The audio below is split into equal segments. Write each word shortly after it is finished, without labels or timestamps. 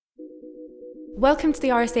Welcome to the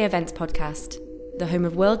RSA Events Podcast, the home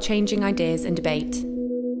of world-changing ideas and debate.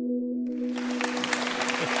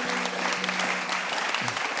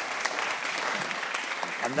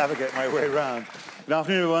 I'll navigate my way around. Good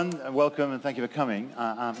afternoon, everyone, and welcome, and thank you for coming.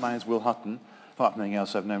 My name is Will Hutton. Apart from anything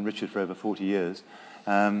else, I've known Richard for over 40 years.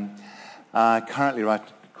 I currently write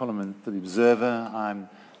a column for The Observer. I'm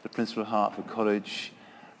the principal of Hertford College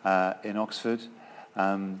in Oxford.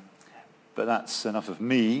 But that's enough of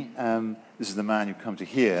me. This is the man you've come to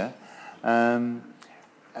hear.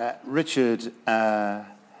 Richard, the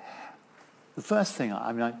first thing,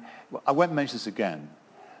 I won't mention this again,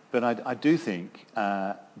 but I do think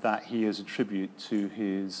that he is a tribute to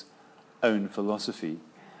his own philosophy.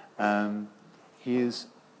 He is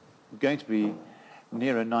going to be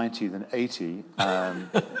nearer 90 than 80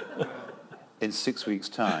 in 6 weeks'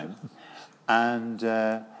 time. And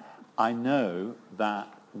I know that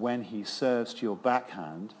when he serves to your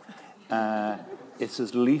backhand, it's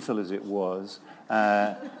as lethal as it was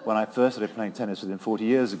when I first started playing tennis with him 40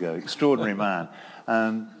 years ago. Extraordinary man.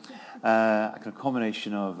 A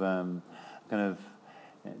combination of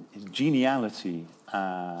his geniality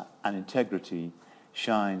and integrity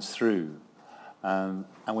shines through. And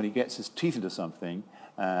when he gets his teeth into something,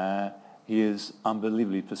 he is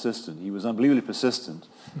unbelievably persistent. He was unbelievably persistent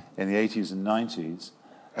in the 80s and 90s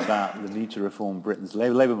about the need to reform Britain's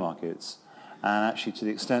labour markets, and actually to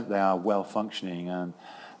the extent they are well-functioning and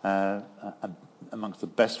amongst the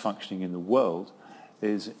best functioning in the world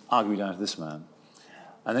is arguably down to this man.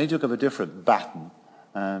 And then he took up a different baton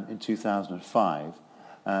in 2005,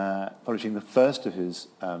 publishing the first of his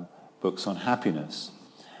books on happiness.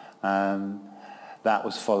 That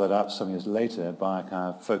was followed up some years later by a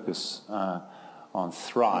kind of focus on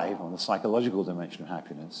Thrive, on the psychological dimension of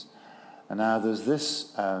happiness. And now there's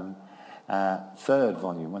this third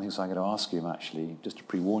volume. One of the things I'm going to ask him, actually, just to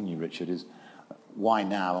pre-warn you, Richard, is why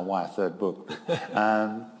now and why a third book?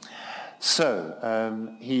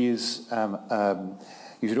 He is,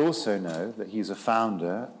 you should also know that he's a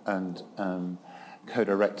founder and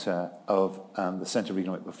co-director of the Centre for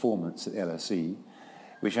Economic Performance at the LSE,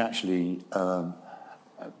 which actually, I'm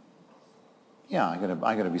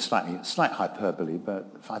going to be slight hyperbole,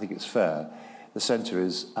 but I think it's fair. The centre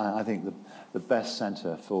is, I think, the best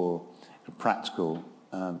centre for practical,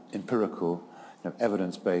 empirical,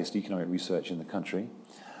 evidence-based economic research in the country.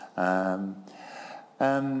 And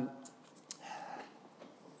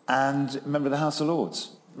member of the House of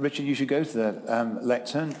Lords. Richard, you should go to the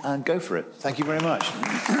lectern and go for it. Thank you very much.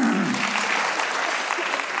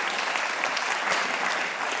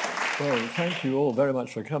 Well, thank you all very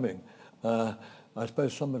much for coming. I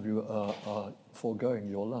suppose some of you are foregoing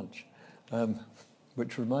your lunch.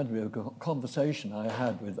 Which reminded me of a conversation I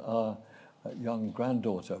had with our young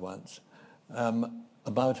granddaughter once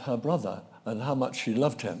about her brother and how much she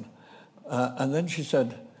loved him. And then she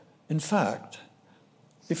said, in fact,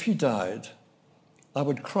 if he died, I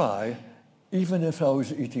would cry even if I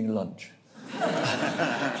was eating lunch.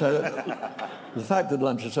 So the fact that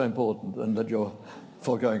lunch is so important and that you're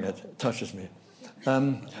foregoing it touches me.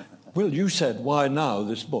 Will, you said, why now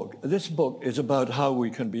this book? This book is about how we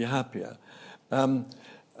can be happier. And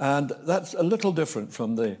that's a little different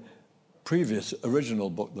from the previous original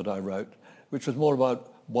book that I wrote, which was more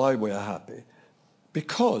about why we're happy,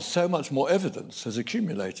 because so much more evidence has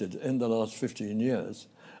accumulated in the last 15 years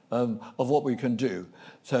of what we can do.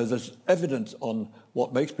 So there's evidence on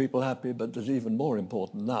what makes people happy, but there's even more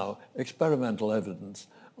important now, experimental evidence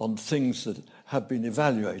on things that have been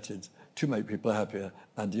evaluated to make people happier,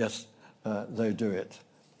 and yes, they do it.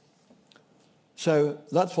 So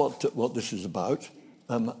that's what this is about,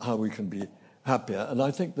 how we can be happier. And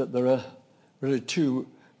I think that there are really two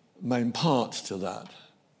main parts to that.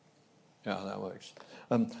 Yeah, that works.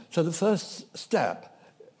 So the first step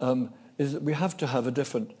is that we have to have a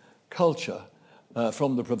different culture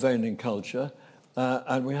from the prevailing culture,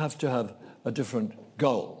 and we have to have a different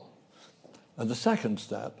goal. And the second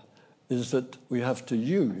step is that we have to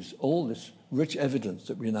use all this rich evidence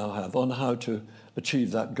that we now have on how to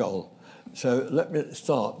achieve that goal. So let me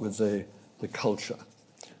start with the culture.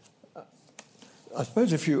 I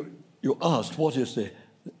suppose if you asked what is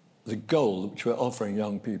the goal which we're offering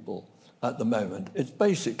young people at the moment, it's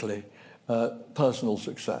basically personal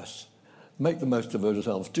success. Make the most of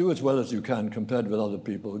yourself, do as well as you can compared with other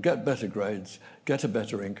people, get better grades, get a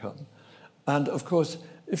better income. And of course,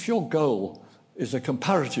 if your goal is a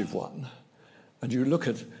comparative one, and you look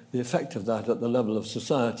at the effect of that at the level of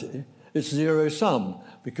society, it's zero-sum,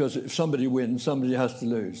 because if somebody wins, somebody has to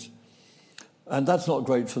lose. And that's not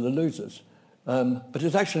great for the losers. But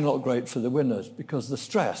it's actually not great for the winners, because the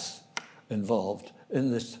stress involved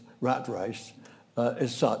in this rat race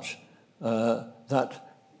is such that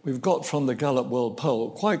we've got from the Gallup World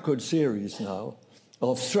Poll quite good series now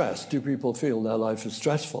of stress. Do people feel their life is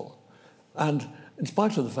stressful? And in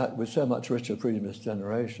spite of the fact we're so much richer previous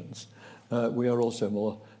generations, we are also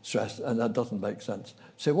more stressed, and that doesn't make sense.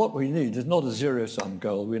 So what we need is not a zero-sum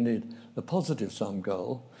goal. We need a positive-sum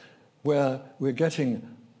goal where we're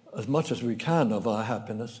getting as much as we can of our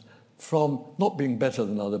happiness from not being better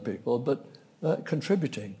than other people, but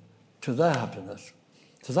contributing to their happiness.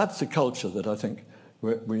 So that's the culture that I think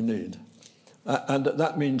we need. And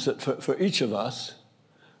that means that for each of us,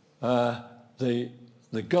 the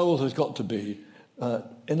goal has got to be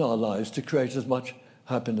in our lives to create as much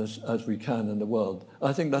happiness as we can in the world.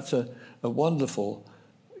 I think that's a wonderful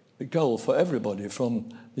goal for everybody, from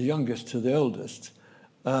the youngest to the oldest.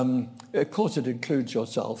 Of course, it includes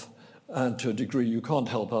yourself, and to a degree you can't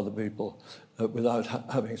help other people without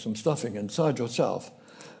having some stuffing inside yourself.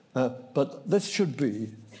 But this should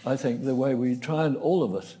be, I think, the way we try and all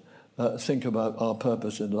of us think about our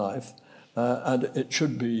purpose in life, and it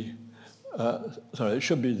should be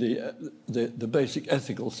the basic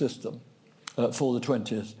ethical system for the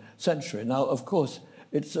 20th century. Now, of course,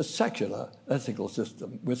 it's a secular ethical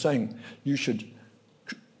system. We're saying you should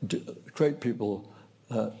create people,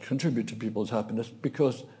 contribute to people's happiness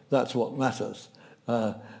because that's what matters,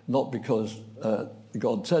 not because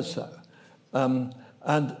God says so. And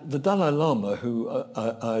the Dalai Lama, who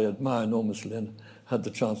I admire enormously and had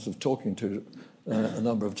the chance of talking to a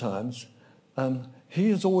number of times, he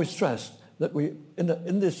has always stressed that we,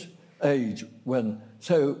 in this age when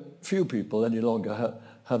so few people any longer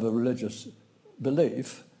have a religious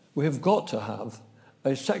belief, we have got to have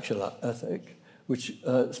a secular ethic which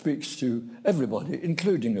speaks to everybody,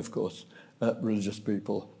 including, of course, religious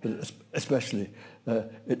people, but especially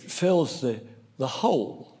it fills the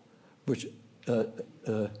hole, which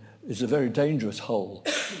is a very dangerous hole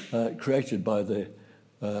created by the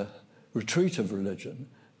retreat of religion.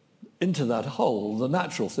 Into that hole, the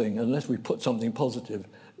natural thing, unless we put something positive,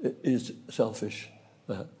 is selfishness.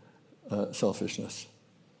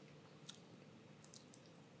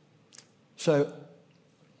 So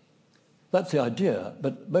that's the idea,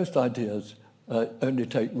 but most ideas only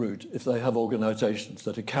take root if they have organizations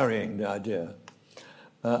that are carrying the idea.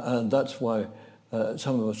 And that's why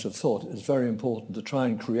some of us have thought it's very important to try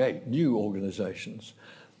and create new organizations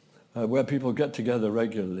where people get together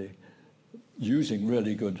regularly using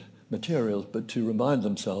really good materials, but to remind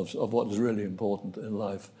themselves of what is really important in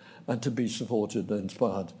life and to be supported and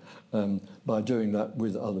inspired by doing that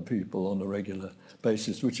with other people on a regular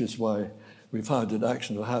basis, which is why we founded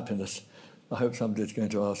Action for Happiness. I hope somebody's going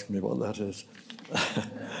to ask me what that is.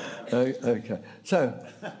 Okay. So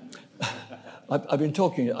I've been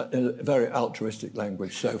talking in a very altruistic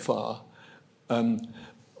language so far,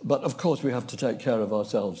 but of course we have to take care of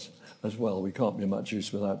ourselves as well. We can't be much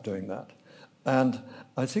use without doing that. And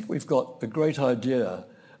I think we've got a great idea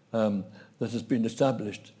that has been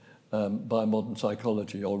established by modern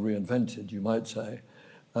psychology, or reinvented, you might say,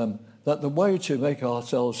 that the way to make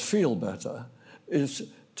ourselves feel better is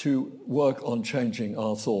to work on changing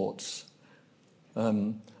our thoughts.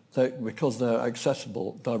 Because they're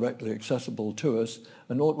accessible, directly accessible to us,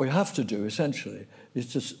 and what we have to do, essentially,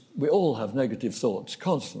 is we all have negative thoughts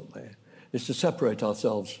constantly, is to separate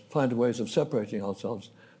ourselves, find ways of separating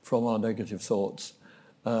ourselves from our negative thoughts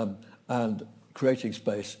and creating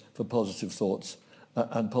space for positive thoughts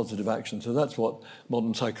and positive action. So that's what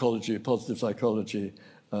modern psychology, positive psychology,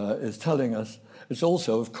 is telling us. It's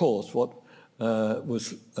also, of course, what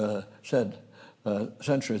was said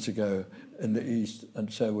centuries ago in the East,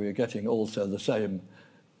 and so we are getting also the same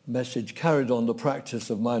message carried on the practice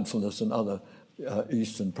of mindfulness and other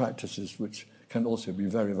Eastern practices, which can also be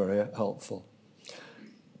very, very helpful.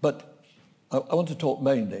 But I want to talk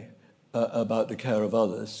mainly about the care of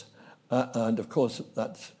others, and of course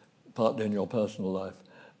that's partly in your personal life,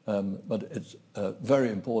 but it's very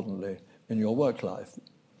importantly in your work life.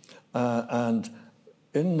 And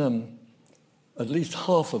in at least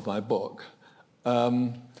half of my book,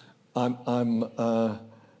 I'm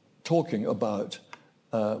talking about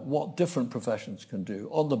what different professions can do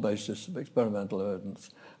on the basis of experimental evidence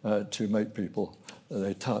to make people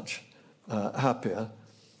they touch happier.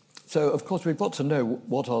 So, of course, we've got to know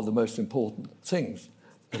what are the most important things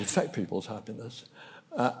that affect people's happiness,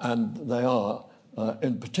 and they are,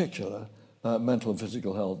 in particular, mental and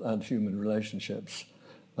physical health and human relationships,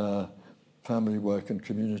 family, work, and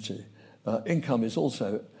community. Income is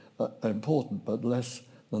also important, but less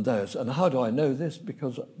than those. And how do I know this?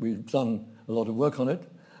 Because we've done a lot of work on it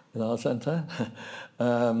in our centre.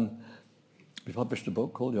 We published a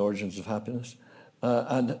book called The Origins of Happiness,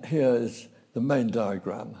 and here is the main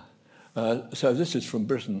diagram. So this is from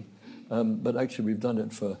Britain, but actually we've done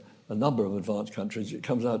it for a number of advanced countries. It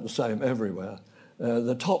comes out the same everywhere.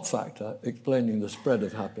 The top factor explaining the spread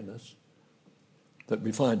of happiness that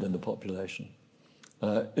we find in the population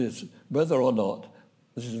is whether or not,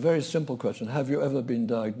 this is a very simple question, have you ever been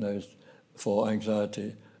diagnosed for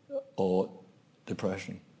anxiety or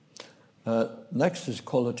depression? Next is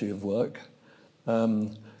quality of work,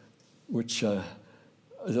 which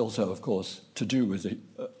is also, of course, to do with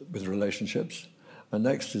relationships. And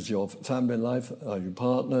next is your family life, are you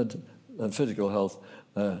partnered, and physical health,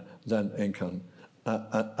 then income,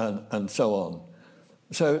 and so on.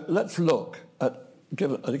 So let's look at,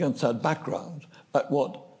 against that background, at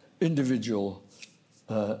what individual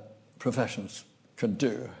professions can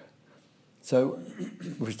do. So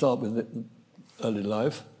we start with early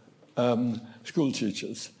life. School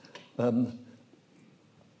teachers.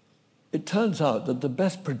 It turns out that the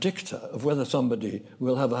best predictor of whether somebody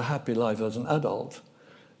will have a happy life as an adult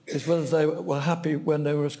is whether they were happy when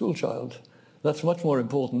they were a school child. That's much more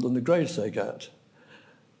important than the grades they get.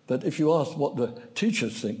 But if you ask what the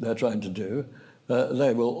teachers think they're trying to do,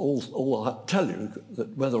 they will all tell you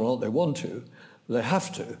that whether or not they want to, they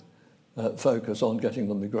have to focus on getting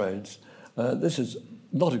them the grades. This is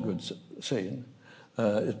not a good scene.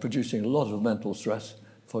 It's producing a lot of mental stress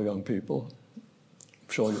for young people.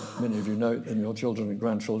 I'm sure many of you know it in your children and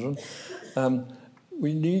grandchildren.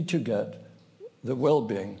 We need to get the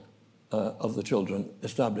well-being of the children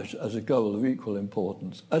established as a goal of equal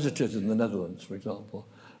importance, as it is in the Netherlands, for example,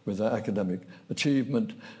 with their academic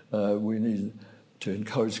achievement. We need to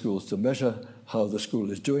encourage schools to measure how the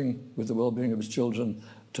school is doing with the well-being of its children,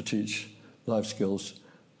 to teach life skills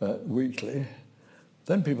weekly.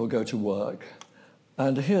 Then people go to work.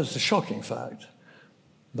 And here's the shocking fact,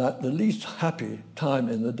 that the least happy time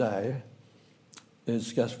in the day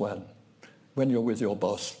is, guess when? When you're with your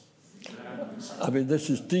boss. I mean, this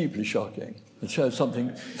is deeply shocking. It shows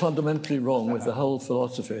something fundamentally wrong with the whole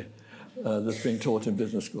philosophy that's being taught in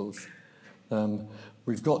business schools.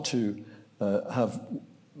 We've got to have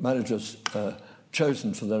managers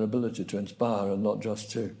chosen for their ability to inspire and not just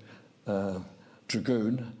to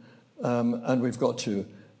dragoon. And we've got to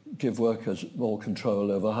give workers more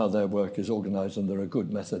control over how their work is organised, and there are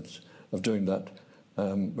good methods of doing that,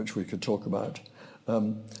 which we could talk about.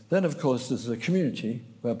 Then, of course, there's the community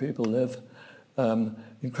where people live.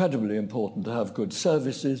 Incredibly important to have good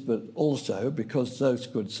services, but also because those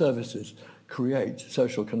good services create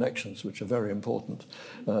social connections, which are very important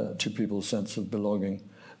to people's sense of belonging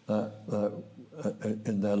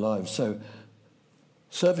in their lives. So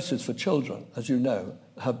services for children, as you know,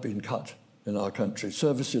 have been cut in our country.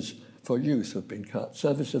 Services for youth have been cut.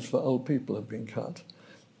 Services for old people have been cut.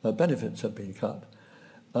 Benefits have been cut.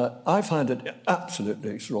 I find it absolutely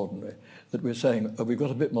extraordinary that we're saying, we've got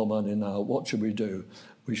a bit more money now, what should we do?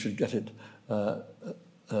 We should get it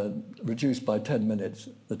reduced by 10 minutes,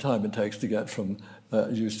 the time it takes to get from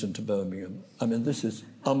Euston to Birmingham. I mean, this is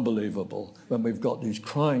unbelievable when we've got these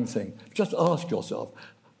crying things. Just ask yourself,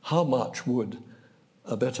 how much would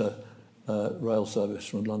a better rail service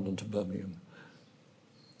from London to Birmingham,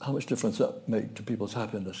 how much difference that make to people's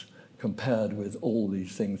happiness compared with all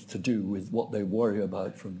these things to do with what they worry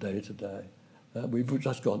about from day to day? We've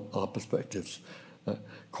just got our perspectives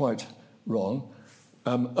quite wrong.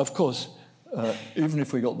 Of course, even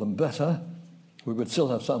if we got them better, we would still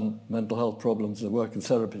have some mental health problems. The work of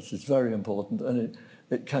therapists is very important, and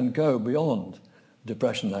it can go beyond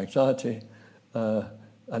depression and anxiety,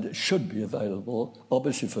 and it should be available,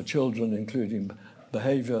 obviously for children, including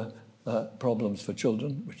behaviour problems for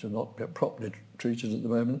children, which are not properly treated at the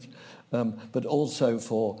moment, but also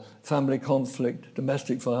for family conflict,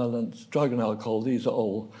 domestic violence, drug and alcohol. These are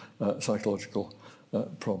all psychological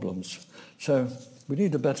problems. So we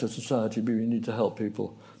need a better society, but we need to help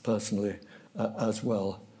people personally as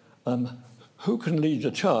well. Who can lead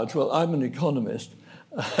the charge? Well, I'm an economist,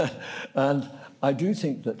 and I do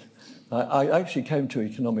think that I actually came to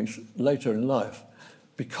economics later in life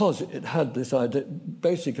because it had this idea,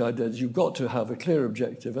 basic idea that you've got to have a clear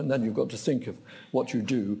objective, and then you've got to think of what you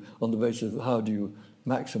do on the basis of how do you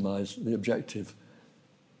maximize the objective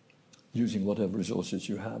using whatever resources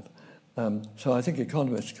you have. So I think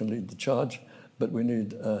economists can lead the charge, but we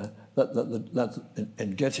need that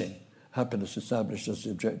in getting happiness established as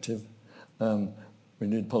the objective. We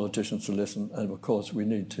need politicians to listen, and of course we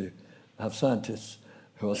need to have scientists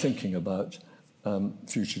who are thinking about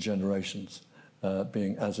future generations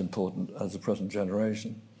being as important as the present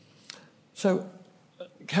generation. So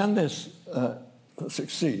can this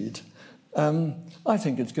succeed? I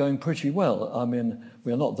think it's going pretty well. I mean,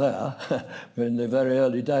 we're not there. We're in the very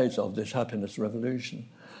early days of this happiness revolution.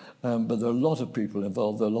 But there are a lot of people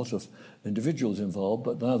involved, there are a lot of individuals involved,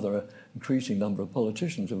 but now there are an increasing number of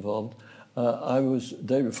politicians involved.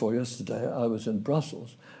 Day before yesterday, I was in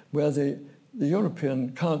Brussels, where the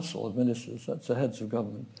European Council of Ministers, that's the heads of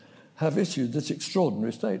government, have issued this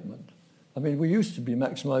extraordinary statement. I mean, we used to be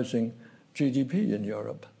maximising GDP in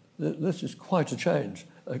Europe. This is quite a change.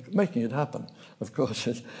 Making it happen, of course,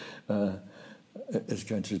 is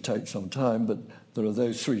going to take some time, but there are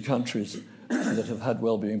those three countries that have had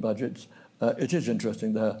well-being budgets. It is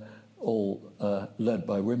interesting they're all led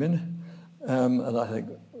by women, and I think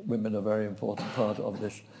women are a very important part of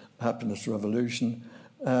this happiness revolution.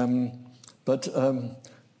 But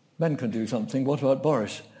men can do something. What about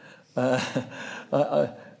Boris?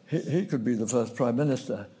 He could be the first Prime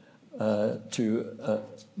Minister to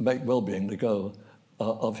make well-being the goal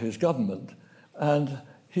of his government. And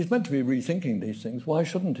he's meant to be rethinking these things. Why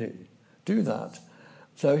shouldn't he do that?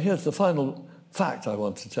 So here's the final fact I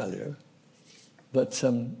want to tell you, that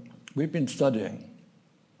we've been studying,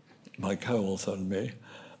 my co-author and me,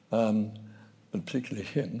 and particularly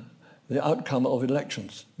him, the outcome of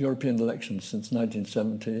elections, European elections since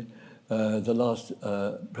 1970, the last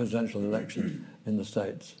presidential election in the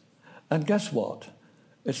States. And guess what?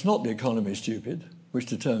 It's not the economy, stupid, which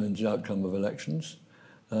determines the outcome of elections.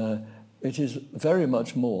 It is very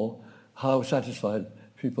much more how satisfied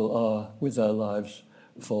people are with their lives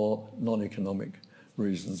for non-economic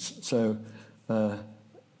reasons. So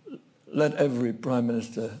let every Prime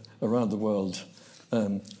Minister around the world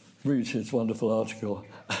read his wonderful article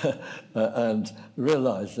and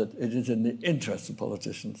realise that it is in the interest of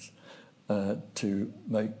politicians to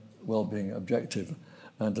make well-being objective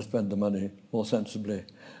and to spend the money more sensibly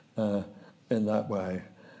in that way.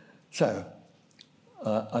 So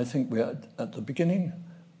I think we're at the beginning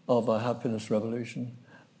of our happiness revolution,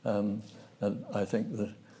 and I think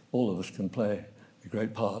that all of us can play a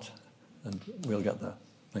great part, and we'll get there.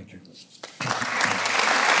 Thank you.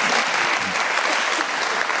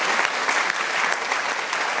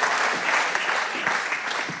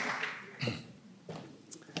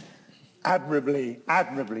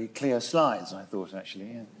 Admirably clear slides, I thought,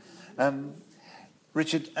 actually. Yeah.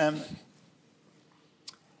 Richard,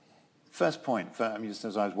 first point, just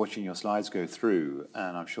as I was watching your slides go through,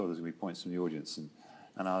 and I'm sure there's going to be points from the audience, and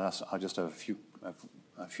I'll just have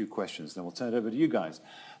a few questions, then we'll turn it over to you guys.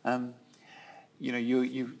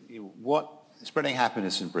 What spreading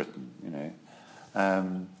happiness in Britain?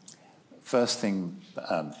 First thing,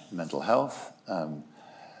 mental health.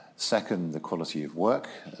 Second, the quality of work,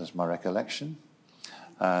 as my recollection.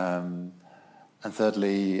 And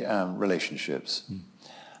thirdly, relationships.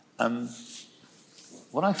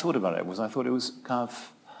 What I thought about it was, kind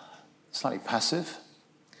of slightly passive.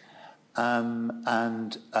 I'm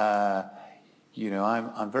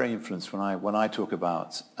very influenced when I talk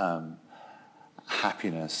about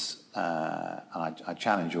happiness, and I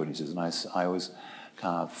challenge audiences, and I always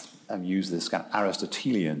kind of use this kind of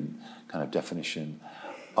Aristotelian kind of definition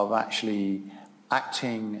of actually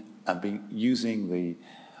acting and using the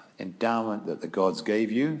endowment that the gods gave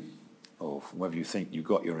you, or from wherever you think you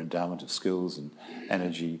got your endowment of skills and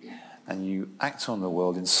energy, and you act on the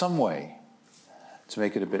world in some way to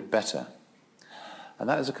make it a bit better. And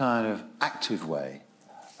that is a kind of active way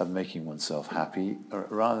of making oneself happy,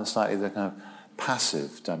 rather than slightly the kind of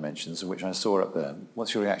passive dimensions, which I saw up there.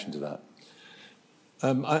 What's your reaction to that?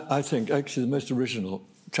 I think actually the most original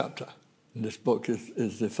chapter in this book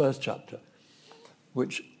is the first chapter,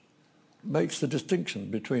 which makes the distinction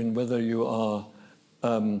between whether you are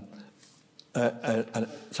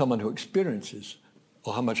someone who experiences,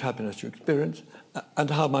 or how much happiness you experience, and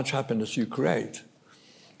how much happiness you create.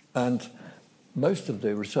 And most of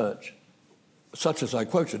the research, such as I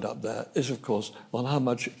quoted up there, is of course on how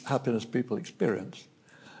much happiness people experience.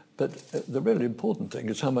 But the really important thing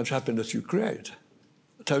is how much happiness you create.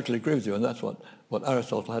 I totally agree with you, and that's what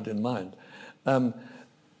Aristotle had in mind.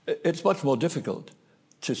 It's much more difficult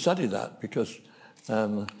to study that because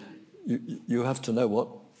you have to know what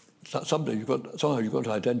somehow you've got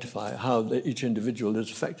to identify how each individual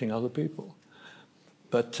is affecting other people.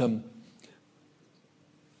 But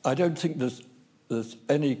I don't think there's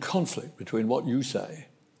any conflict between what you say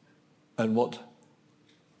and what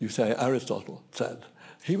you say Aristotle said.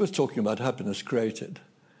 He was talking about happiness created.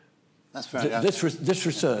 That's fair enough. This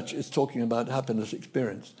research is talking about happiness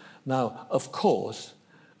experienced. Now, of course,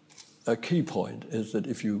 a key point is that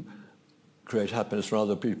if you create happiness for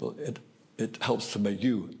other people, it helps to make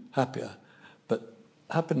you happier. But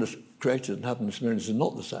happiness created and happiness experienced is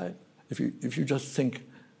not the same. If you just think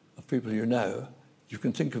of people you know, you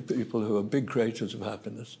can think of people who are big creators of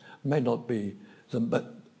happiness, may not be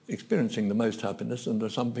but experiencing the most happiness, and there are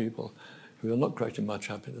some people who are not creating much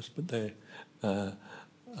happiness, but they are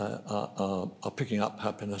picking up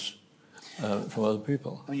happiness from other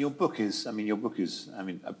people. I mean, your book is,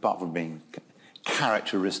 apart from being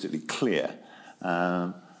characteristically clear,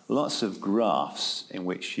 lots of graphs in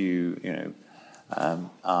which you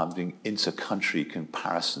are doing inter-country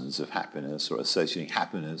comparisons of happiness or associating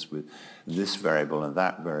happiness with this variable and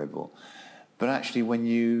that variable. But actually, when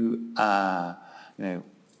you,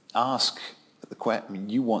 ask the question,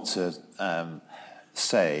 you want to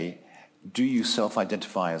say, do you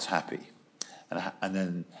self-identify as happy? And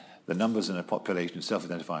then the numbers in a population who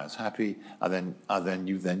self-identify as happy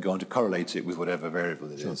you then go on to correlate it with whatever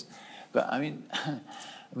variable it is. But I mean,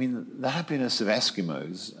 the happiness of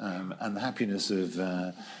Eskimos and the happiness of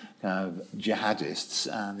jihadists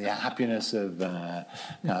and the happiness of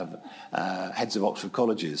heads of Oxford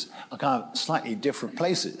colleges are kind of slightly different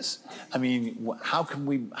places. I mean, how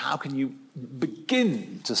can you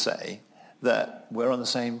begin to say that we're on the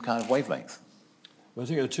same kind of wavelength? Well, I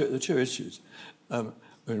think there are two issues.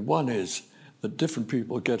 One is that different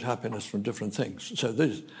people get happiness from different things. So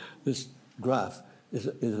this graph is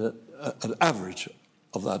an average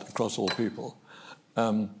of that across all people.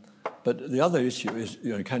 But the other issue is,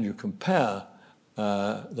 can you compare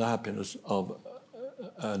the happiness of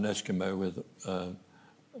an Eskimo with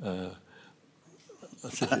a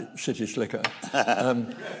city slicker?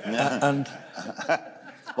 And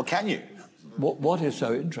well, can you? What is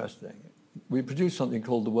so interesting? We produce something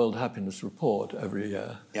called the World Happiness Report every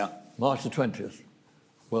year. Yeah. March the 20th,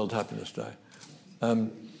 World Happiness Day.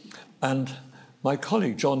 And my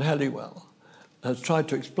colleague, John Helliwell, has tried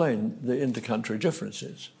to explain the inter-country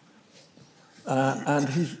differences.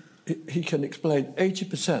 And he can explain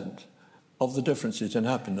 80% of the differences in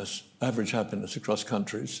happiness, average happiness across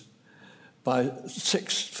countries, by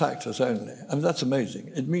 6 factors only. I mean, that's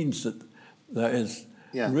amazing. It means that there is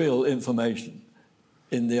real information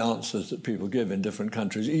in the answers that people give in different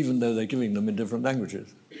countries, even though they're giving them in different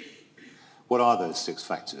languages. What are those 6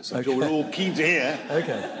 factors? I'm sure we're all keen to hear.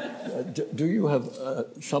 Okay. Do you have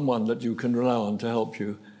someone that you can rely on to help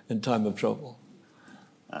you in time of trouble?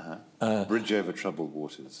 Bridge over troubled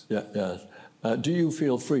waters. Yes. Do you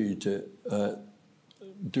feel free to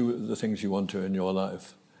do the things you want to in your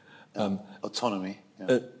life? Autonomy.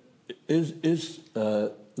 Yeah. Is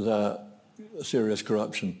there serious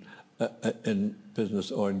corruption in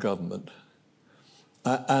business or in government?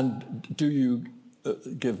 And do you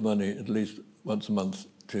give money at least once a month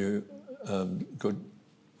to good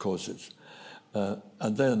causes?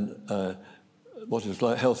 And then what is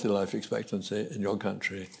healthy life expectancy in your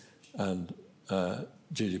country and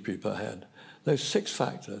GDP per head? Those 6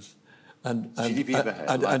 factors. And GDP per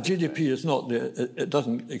head. And GDP is not, it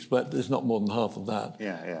doesn't explain, there's not more than half of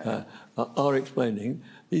that. Are explaining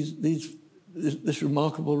this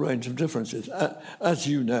remarkable range of differences. As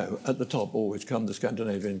you know, at the top always come the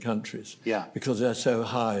Scandinavian countries, because they're so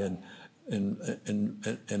high in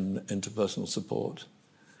interpersonal support.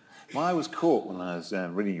 Well, I was caught when I was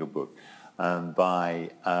reading your book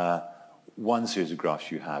by one series of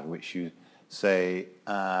graphs you have, in which you say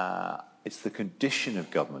it's the condition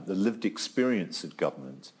of government, the lived experience of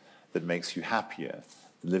government, that makes you happier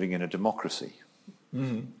than living in a democracy.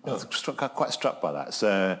 Mm-hmm. I was quite struck by that.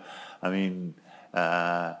 So, I mean,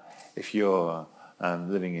 if you're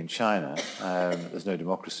living in China, there's no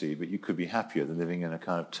democracy, but you could be happier than living in a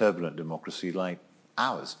kind of turbulent democracy like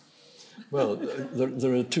ours. Well,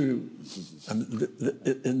 there are two,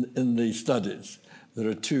 in the studies, there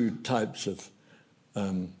are 2 types of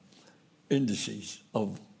indices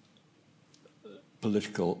of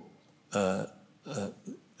political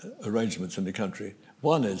arrangements in the country.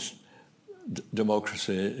 One is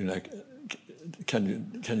democracy, can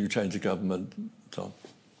you change the government, and so on.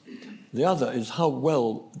 The other is how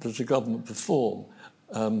well does the government perform?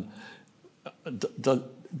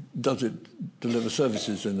 Does it deliver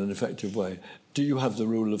services in an effective way? Do you have the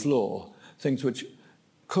rule of law? Things which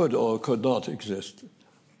could or could not exist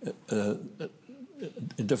in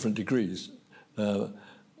different degrees,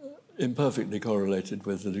 imperfectly correlated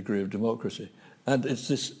with the degree of democracy. And it's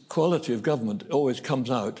this quality of government always comes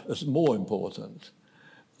out as more important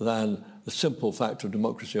than the simple fact of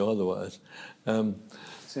democracy or otherwise.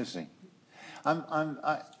 It's interesting.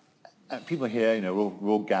 People here, we're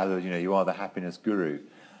all gathered, you are the happiness guru.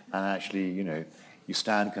 And actually, you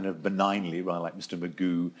stand kind of benignly, rather like Mr.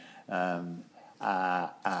 Magoo.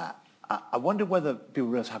 I wonder whether people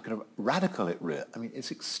realize how kind of radical it really. I mean, it's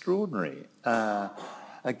extraordinary.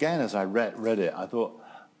 Again, as I read it, I thought,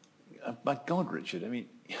 my God, Richard, I mean,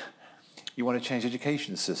 You want to change the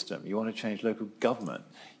education system. You want to change local government.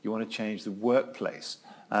 You want to change the workplace.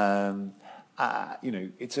 It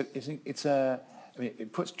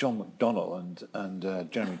puts John McDonnell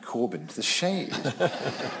and Jeremy Corbyn to the shade.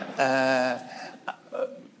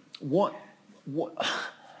 What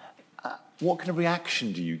kind of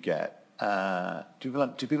reaction do you get? Do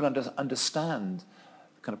people understand the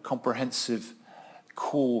kind of comprehensive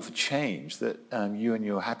call for change that you and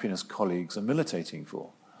your happiness colleagues are militating for?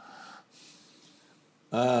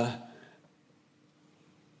 I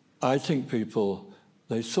think people,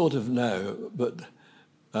 they sort of know, but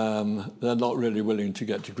they're not really willing to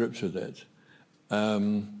get to grips with it.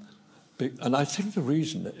 And I think the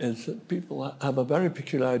reason is that people have a very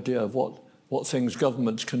peculiar idea of what things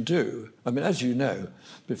governments can do. I mean, as you know,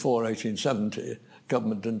 before 1870,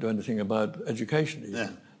 government didn't do anything about education even. Yeah.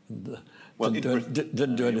 And,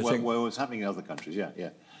 didn't do anything. Well, it was happening in other countries, yeah.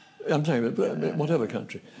 I'm saying, whatever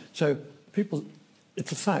country. So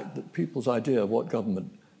it's a fact that people's idea of what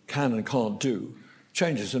government can and can't do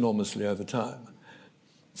changes enormously over time.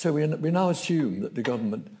 So we now assume that the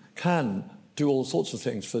government can do all sorts of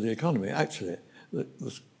things for the economy. Actually,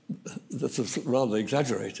 that's rather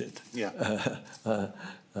exaggerated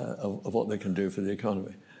of what they can do for the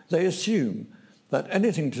economy. They assume that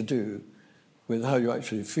anything to do with how you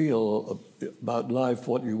actually feel about life,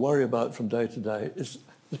 what you worry about from day to day, is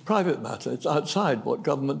private matter. It's outside what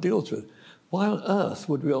government deals with. Why on earth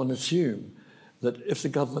would we assume that if the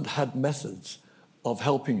government had methods of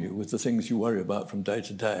helping you with the things you worry about from day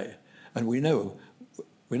to day, and we know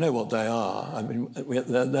what they are. I mean,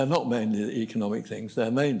 they're not mainly economic things;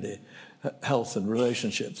 they're mainly health and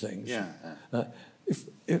relationship things.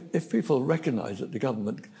 If people recognise that the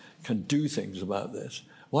government can do things about this,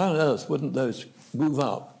 why on earth wouldn't those move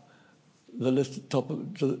up the list to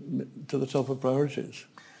the top of priorities?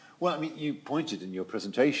 Well, I mean, you pointed in your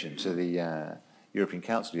presentation to the European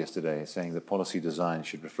Council yesterday, saying that policy design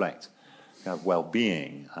should reflect kind of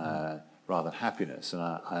well-being rather than happiness.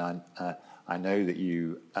 And I know that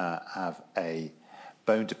you have a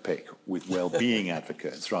bone to pick with well-being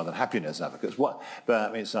advocates rather than happiness advocates. But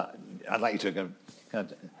I mean, I'd like you to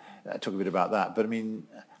kind of talk a bit about that. But I mean,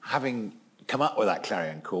 having come up with that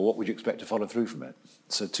clarion call, what would you expect to follow through from it?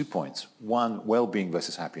 So 2 points. 1, well-being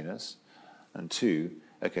versus happiness. And 2,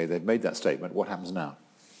 okay, they've made that statement. What happens now?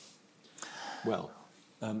 Well,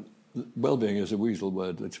 well-being is a weasel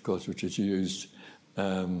word, which is used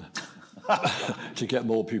to get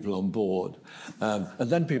more people on board.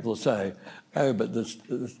 And then people say, oh, but there's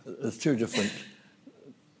 2 different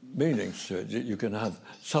meanings to it. You can have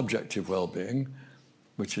subjective well-being,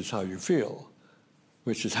 which is how you feel,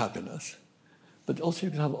 which is happiness. But also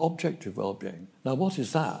you can have objective well-being. Now, what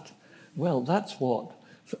is that? Well, that's what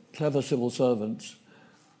clever civil servants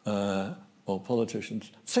or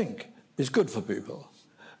politicians think is good for people.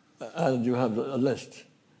 And you have a list,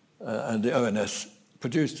 and the ONS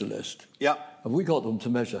produced a list. Yeah. And we got them to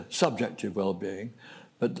measure subjective well-being,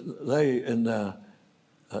 but they, in their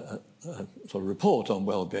sort of report on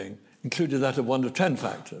well-being, included that of 1 of 10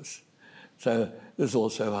 factors. So there's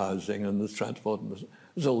also housing and there's transport and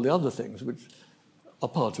there's all the other things which are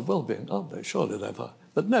part of well-being, aren't they? Surely they're part.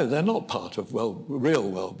 But no, they're not part of real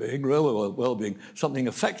well-being. Real well-being, something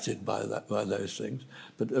affected by those things.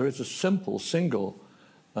 But there is a simple, single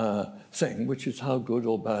thing, which is how good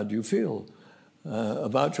or bad you feel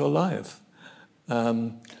about your life.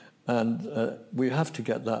 And we have to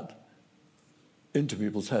get that into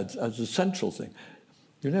people's heads as a central thing.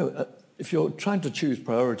 You know, if you're trying to choose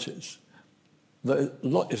priorities, there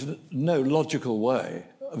is no logical way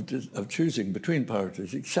of choosing between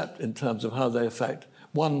priorities except in terms of how they affect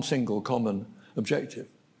one single common objective.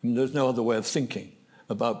 I mean, there's no other way of thinking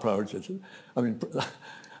about priorities. I mean,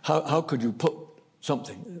 how could you put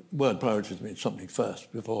something, word priorities means something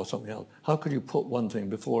first before something else. How could you put one thing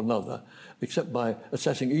before another except by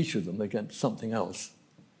assessing each of them against something else?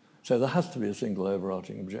 So there has to be a single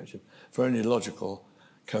overarching objective for any logical,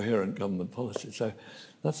 coherent government policy. So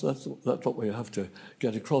that's what we have to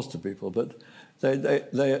get across to people. But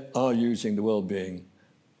they are using the well-being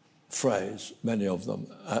phrase, many of them,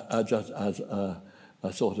 just as a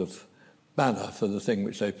sort of banner for the thing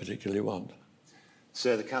which they particularly want.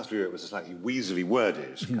 So the Council of Europe was a slightly weaselly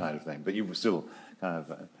worded kind of thing, but you were still kind of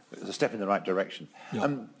a step in the right direction.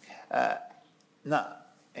 Yeah. Now,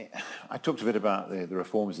 I talked a bit about the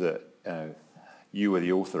reforms that you were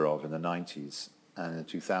the author of in the 90s and the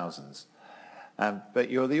 2000s, but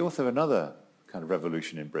you're the author of another kind of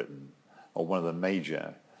revolution in Britain, or one of the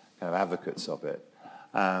major kind of advocates of it.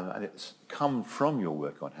 And it's come from your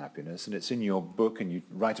work on happiness, and it's in your book, and you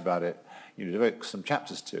write about it, you devote some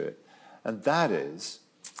chapters to it. And that is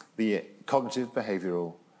the cognitive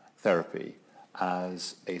behavioral therapy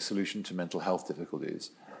as a solution to mental health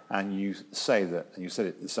difficulties. And you say that, and you said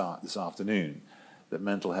it this afternoon, that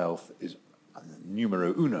mental health is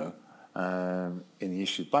numero uno in the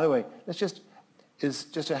issue. By the way, just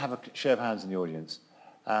to have a show of hands in the audience,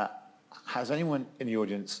 has anyone in the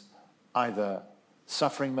audience either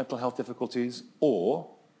suffering mental health difficulties or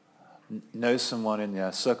knows someone in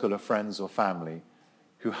their circle of friends or family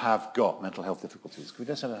who have got mental health difficulties? Can we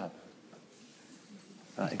just have that happen?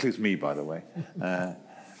 Includes me, by the way.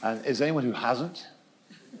 And is there anyone who hasn't?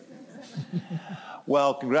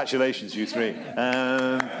 Well, congratulations, you three.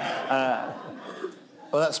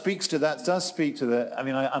 Well, that does speak to the,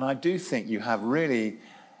 I do think you have really,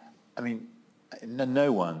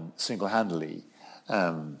 no one single-handedly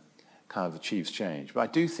kind of achieves change, but I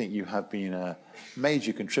do think you have been a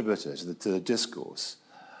major contributor to the discourse.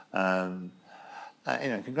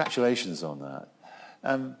 Congratulations on that.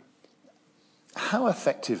 How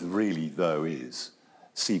effective really, though, is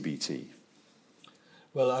CBT?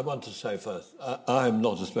 Well, I want to say first, I'm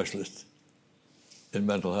not a specialist in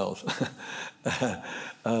mental health.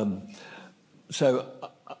 So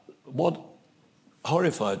what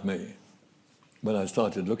horrified me when I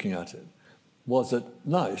started looking at it was that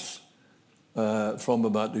NICE, from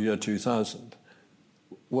about the year 2000,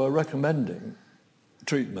 were recommending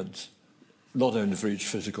treatments not only for each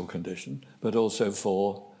physical condition, but also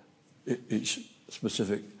for each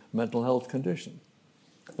specific mental health condition.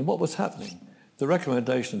 And what was happening? The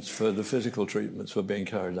recommendations for the physical treatments were being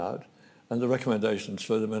carried out, and the recommendations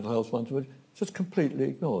for the mental health ones were just completely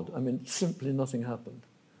ignored. Simply nothing happened.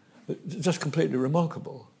 Just completely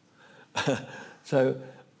remarkable. So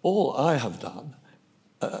all I have done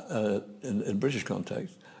in British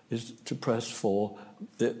context is to press for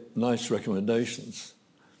the NICE recommendations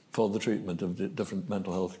for the treatment of the different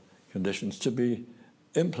mental health conditions to be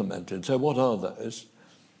implemented. So what are those?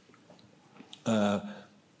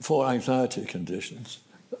 For anxiety conditions,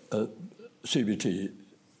 CBT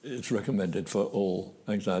is recommended for all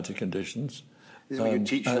anxiety conditions. This is where you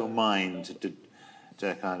teach your mind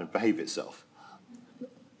to kind of behave itself.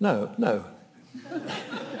 No.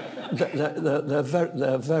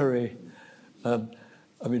 They're very.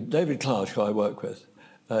 David Clark, who I work with,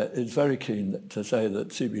 is very keen to say that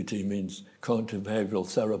CBT means cognitive behavioural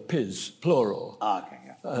therapies, plural. Okay.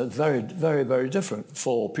 Yeah. Very, very, very different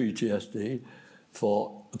for PTSD,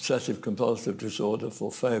 for obsessive compulsive disorder, for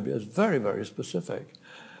phobias, very, very specific.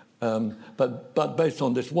 But based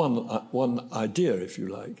on this one idea, if you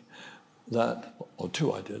like, that, or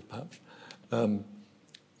two ideas perhaps,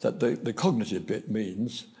 that the cognitive bit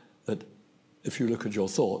means that if you look at your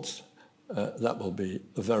thoughts, that will be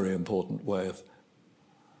a very important way of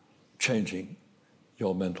changing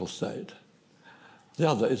your mental state. The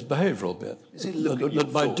other is behavioural bit.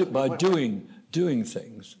 By doing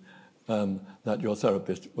things that your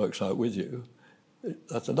therapist works out with you,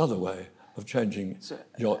 that's another way of changing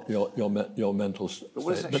your mental state. But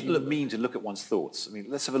what does it actually mean to look at one's thoughts?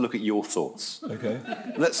 Let's have a look at your thoughts. Okay.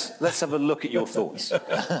 Let's have a look at your thoughts.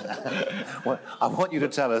 Well, I want you to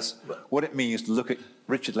tell us what it means to look at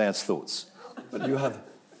Richard Laird's thoughts. But you have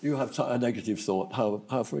a negative thought.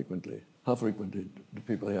 How frequently? How frequently do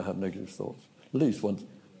people here have negative thoughts? At least once.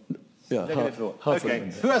 Yeah. Negative thought. How Okay.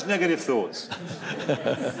 frequently? Who has negative thoughts?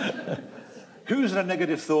 Who's had a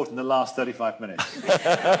negative thought in the last 35 minutes?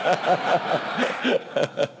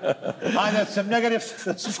 There's some negative.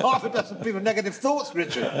 There's half a dozen people with negative thoughts,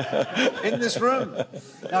 Richard, in this room.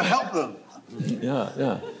 Now help them.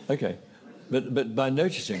 Yeah. Okay. But by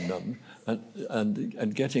noticing them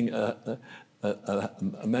and getting a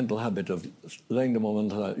mental habit of laying them on one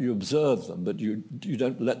side, you observe them, but you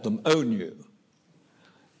don't let them own you.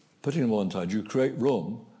 Putting them on one side, you create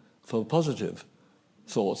room for positive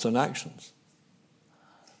thoughts and actions.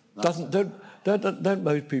 Don't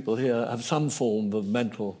most people here have some form of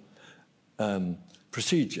mental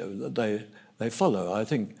procedure that they follow? I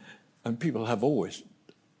think, and people have always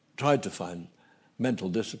tried to find mental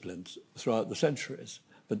disciplines throughout the centuries,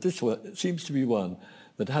 but this one seems to be one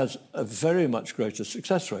that has a very much greater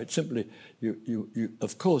success rate. Simply, you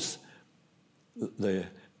of course, the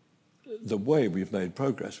way we've made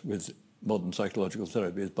progress with modern psychological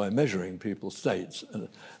therapy is by measuring people's states.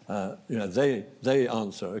 They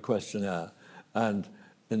answer a questionnaire, and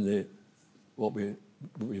in what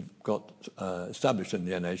we've got established in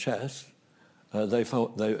the NHS, they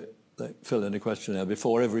fill in a questionnaire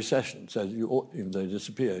before every session. So if they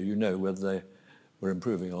disappear, you know whether they were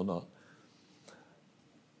improving or not.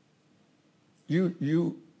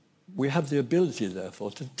 We have the ability,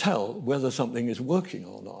 therefore, to tell whether something is working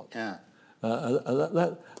or not. Yeah.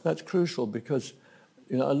 That's crucial because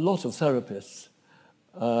a lot of therapists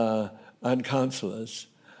and counsellors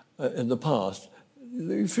in the past,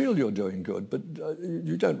 you feel you're doing good, but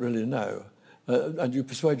you don't really know. And you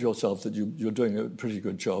persuade yourself that you're doing a pretty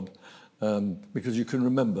good job because you can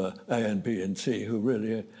remember A and B and C who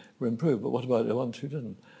really were improved. But what about the ones who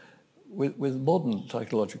didn't? With modern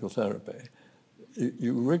psychological therapy,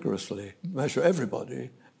 you rigorously measure everybody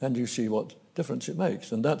and you see what difference it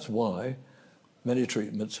makes. And that's why many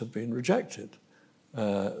treatments have been rejected,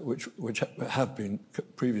 which have been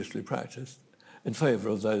previously practiced, in favour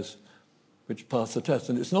of those which pass the test.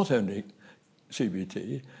 And it's not only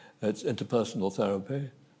CBT, it's interpersonal therapy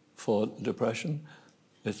for depression,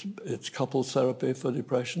 it's couples therapy for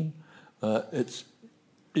depression, it's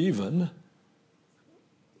even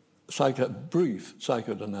brief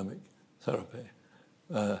psychodynamic therapy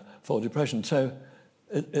for depression. So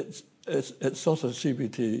it's sort of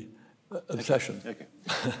CBT obsession. Okay.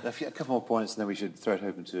 A couple more points, and then we should throw it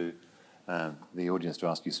open to the audience to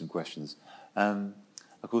ask you some questions.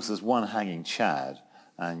 Of course, there's one hanging chad,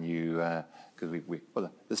 and because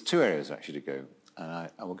well, there's two areas actually to go,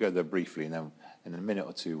 and I will go there briefly, and then in a minute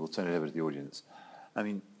or two we'll turn it over to the audience. I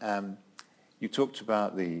mean, you talked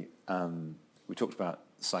about we talked about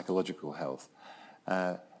psychological health,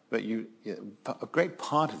 but a great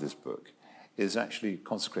part of this book is actually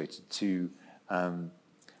consecrated to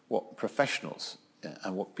what professionals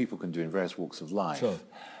and what people can do in various walks of life. Sure.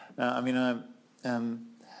 I mean,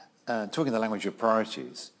 talking the language of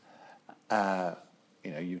priorities,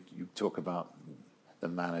 you talk about the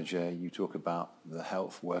manager, you talk about the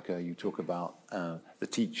health worker, you talk about the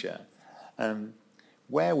teacher.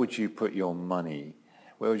 Where would you put your money?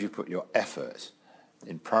 Where would you put your effort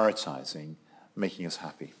in prioritizing making us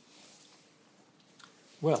happy?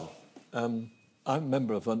 Well, I'm a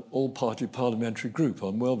member of an all-party parliamentary group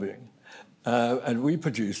on wellbeing, and we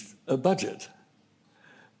produced a budget.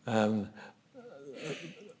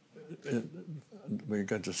 We're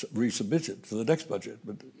going to resubmit it for the next budget,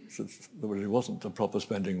 but since there really wasn't a proper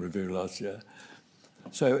spending review last year.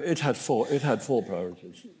 So it had four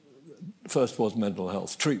priorities. First was mental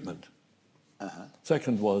health treatment. Uh-huh.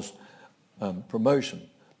 Second was promotion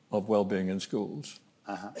of well-being in schools.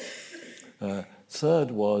 Uh-huh.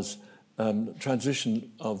 Third was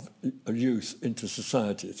transition of youth into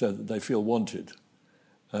society so that they feel wanted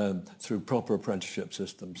through proper apprenticeship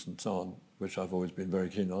systems and so on, which I've always been very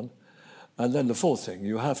keen on. And then the fourth thing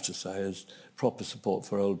you have to say is proper support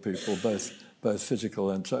for old people, both physical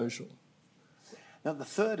and social. Now, the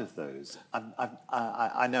third of those,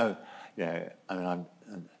 I know, I'm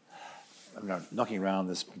knocking around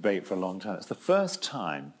this debate for a long time. It's the first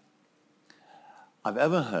time I've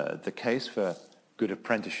ever heard the case for good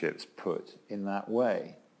apprenticeships put in that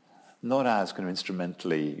way, not as kind of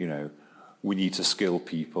instrumentally, we need to skill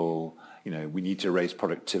people, we need to raise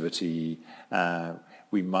productivity,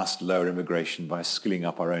 we must lower immigration by skilling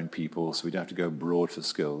up our own people so we don't have to go abroad for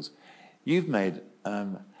skills. You've made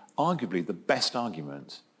arguably the best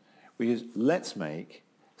argument, which is let's make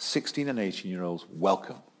 16 and 18-year-olds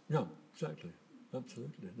welcome. Yeah, exactly.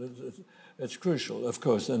 Absolutely. It's crucial, of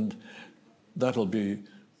course, and that'll be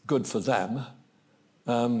good for them.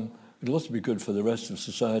 It'll also be good for the rest of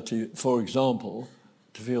society, for example,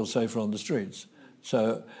 to feel safer on the streets.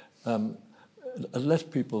 So unless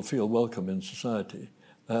people feel welcome in society,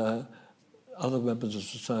 other members of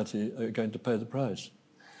society are going to pay the price.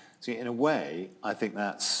 See, in a way, I think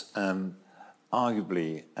that's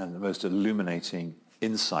arguably the most illuminating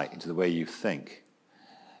insight into the way you think.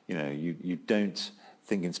 You don't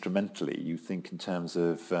think instrumentally, you think in terms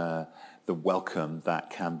of the welcome that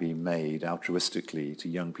can be made altruistically to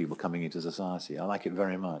young people coming into society. I like it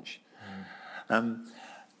very much.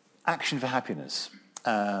 Action for happiness.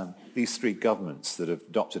 These three governments that have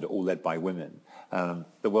adopted it, all led by women.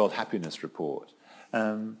 The World Happiness Report.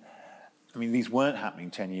 These weren't happening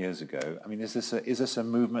 10 years ago. Is this a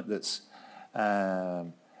movement that's...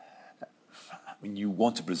 you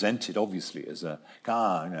want to present it, obviously, as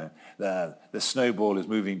the snowball is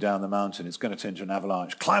moving down the mountain, it's going to turn into an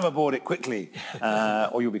avalanche, climb aboard it quickly,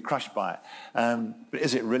 or you'll be crushed by it. But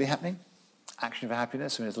is it really happening? Action for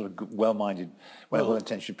happiness? There's a lot of well-minded,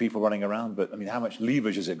 well-intentioned people running around, but how much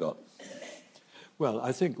leverage has it got? Well,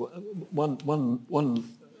 I think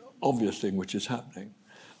one obvious thing which is happening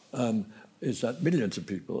is that millions of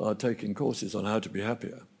people are taking courses on how to be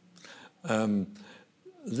happier.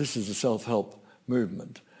 This is a self-help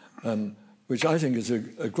movement, which I think is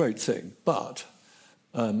a great thing, but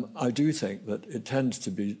I do think that it tends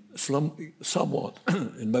to be somewhat,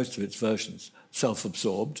 in most of its versions,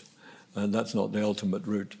 self-absorbed, and that's not the ultimate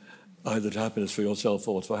route either to happiness for yourself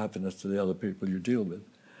or for happiness to the other people you deal with.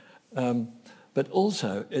 But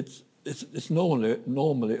also, it's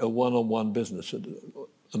normally a one-on-one business.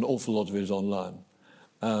 An awful lot of it is online.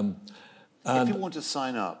 If you want to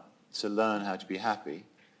sign up to learn how to be happy,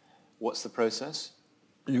 what's the process?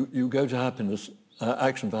 You go to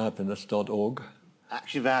actionforhappiness.org.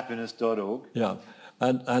 Actionforhappiness.org. Yeah,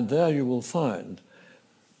 and there you will find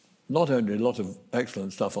not only a lot of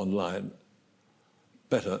excellent stuff online,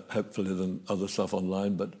 better hopefully than other stuff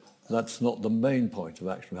online, but that's not the main point of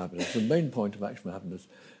Action for Happiness. The main point of Action for Happiness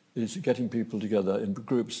is getting people together in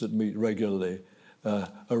groups that meet regularly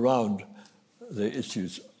around the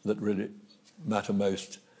issues that really matter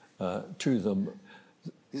most to them.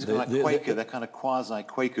 These are like Quaker, they're kind of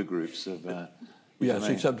quasi-Quaker groups of... yes,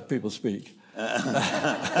 except people speak.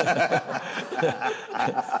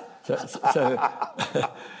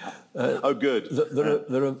 Oh, good.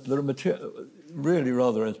 There are really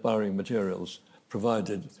rather inspiring materials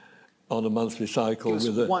provided on a monthly cycle.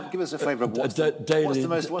 Give us a flavour of what's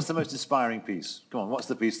the most inspiring piece? Come on, what's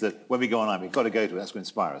the piece that when we go online we've got to go to? That's going to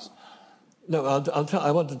inspire us. No,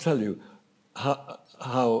 I want to tell you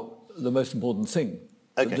how the most important thing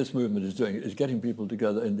that this movement is doing is getting people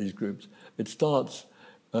together in these groups. It starts.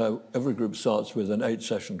 Every group starts with an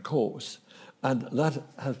 8-session course, and that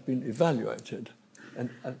has been evaluated. And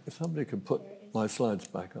if somebody could put my slides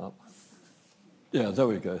back up. Yeah, there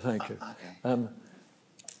we go, thank you. Okay.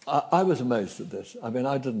 I was amazed at this. I mean,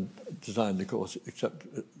 I didn't design the course except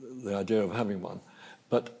the idea of having one.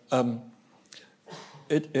 But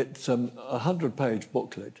it's a 100-page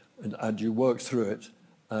booklet, and you work through it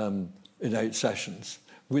in 8 sessions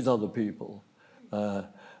with other people.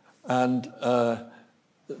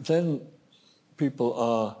 Then people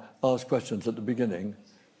are asked questions at the beginning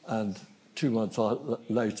and 2 months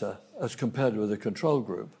later as compared with a control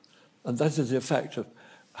group. And that is the effect of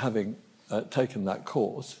having taken that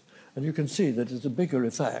course. And you can see that it's a bigger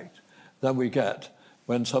effect than we get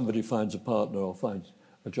when somebody finds a partner or finds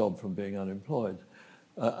a job from being unemployed.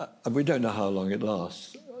 And we don't know how long it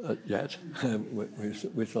lasts yet.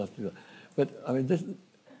 we start to do that. But, I mean,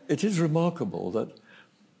 it is remarkable that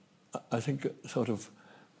I think sort of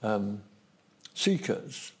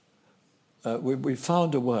seekers, we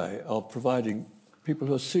found a way of providing people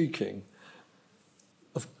who are seeking,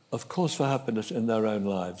 of course, for happiness in their own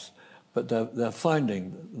lives, but they're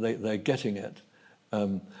finding, they're getting it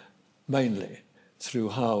mainly through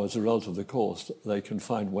how, as a result of the course, they can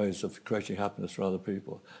find ways of creating happiness for other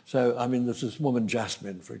people. So, I mean, there's this woman,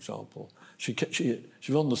 Jasmine, for example. She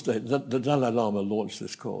was on the stage. The Dalai Lama launched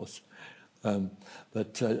this course,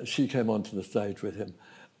 but she came onto the stage with him.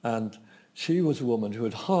 And she was a woman who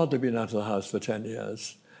had hardly been out of the house for 10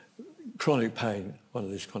 years, chronic pain, one of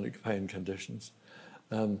these chronic pain conditions.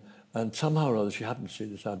 And somehow or other she happened to see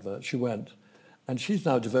this advert. She went, and she's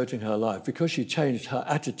now devoting her life, because she changed her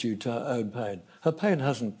attitude to her own pain. Her pain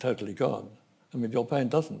hasn't totally gone. I mean, your pain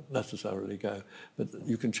doesn't necessarily go, but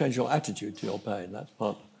you can change your attitude to your pain. That's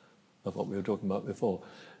part of what we were talking about before.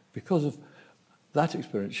 Because of that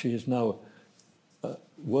experience, she is now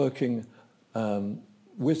working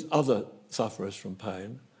with other sufferers from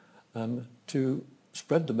pain to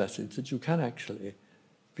spread the message that you can actually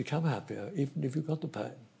become happier, even if you've got the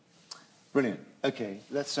pain. Brilliant. Okay,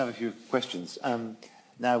 let's have a few questions.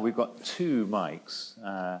 Now we've got 2 mics.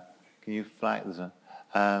 Can you flag this?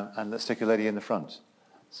 And let's take a lady in the front.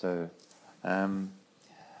 So, and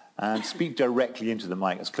speak directly into the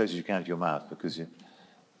mic as close as you can to your mouth, because you...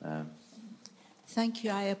 Thank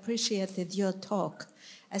you. I appreciated your talk,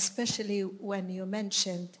 especially when you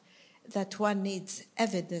mentioned that one needs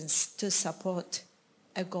evidence to support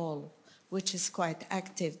a goal, which is quite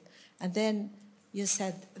active. And then you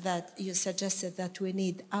suggested that we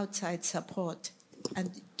need outside support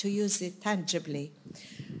and to use it tangibly.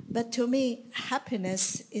 But to me,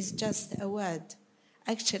 happiness is just a word.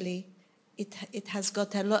 Actually, it has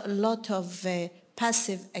got a lot of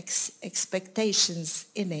passive expectations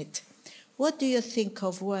in it. What do you think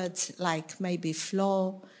of words like maybe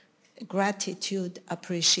flow, gratitude,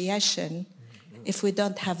 appreciation? If we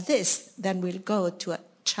don't have this, then we'll go to a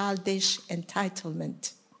childish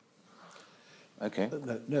entitlement. Okay.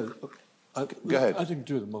 No. Go ahead. I think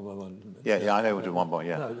do them one by one. Yeah, I know we'll do one by one,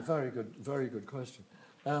 yeah. No, very good question.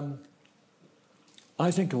 I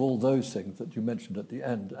think of all those things that you mentioned at the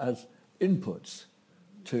end as inputs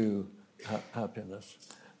to happiness.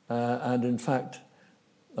 And in fact,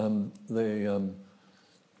 the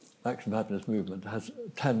Action for Happiness movement has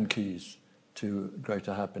 10 keys to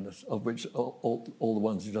greater happiness, of which all the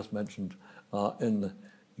ones you just mentioned are in the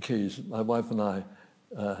keys. My wife and I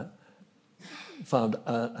found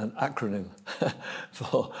an acronym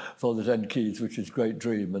for the 10 keys, which is Great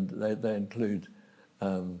Dream, and they include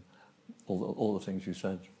all the things you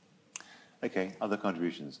said. Okay, other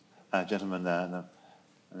contributions. Gentlemen there,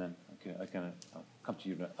 and then I'll come to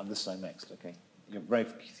you on this side next, okay? You're very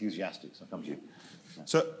enthusiastic, so I'll come to you. Yeah.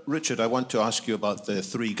 So, Richard, I want to ask you about the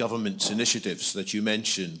 3 government initiatives that you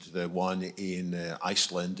mentioned, the one in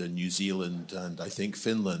Iceland and New Zealand and I think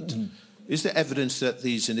Finland. Mm-hmm. Is there evidence that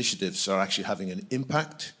these initiatives are actually having an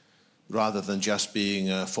impact rather than just being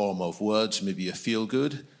a form of words, maybe a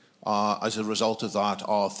feel-good? As a result of that,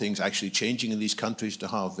 are things actually changing in these countries to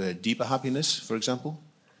have deeper happiness, for example?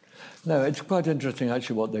 No, it's quite interesting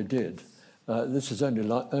actually what they did. This is only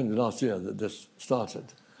last year that this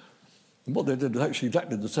started. And what they did was actually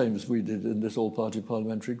exactly the same as we did in this all-party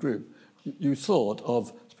parliamentary group. You thought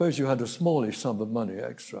of, suppose you had a smallish sum of money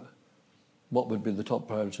extra, what would be the top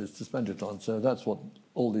priorities to spend it on? So that's what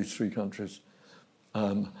all these 3 countries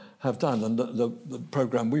have done. And the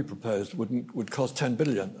programme we proposed would cost 10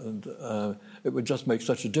 billion, and it would just make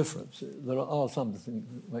such a difference. There are some things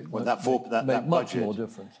that make much more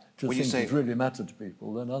difference to things that really matter to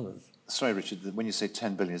people than others. Sorry, Richard, when you say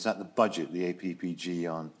 10 billion, is that the budget, the APPG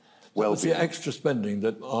on well-being? It's the extra spending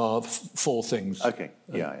that are 4 things. Okay,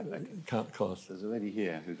 okay. Can't cost. There's a lady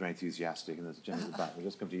here who's very enthusiastic, and there's a gentleman at the back. We'll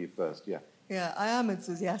just come to you first, yeah. Yeah, I am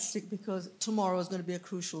enthusiastic because tomorrow is going to be a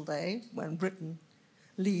crucial day when Britain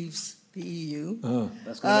leaves the EU. Oh.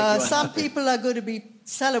 That's going to make you some people are going to be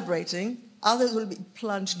celebrating, others will be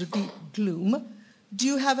plunged in deep gloom. Do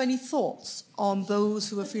you have any thoughts on those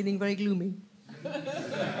who are feeling very gloomy? And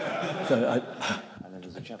then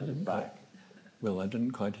there's a chap at the back. Well, I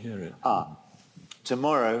didn't quite hear it.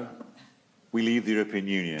 Tomorrow we leave the European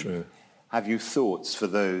Union. True. Have you thoughts for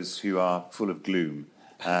those who are full of gloom?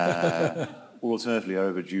 Alternatively,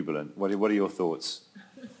 over jubilant. What are your thoughts?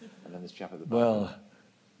 And then this chap at the back. Well,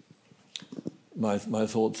 my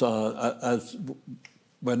thoughts are, as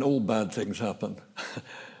when all bad things happen,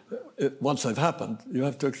 once they've happened, you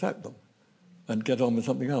have to accept them and get on with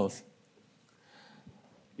something else.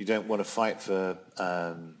 You don't want to fight for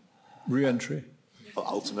re-entry,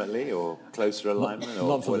 ultimately, or closer alignment, or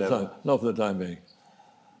not for whatever. Not for the time being.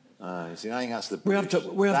 You see, I think that's the. We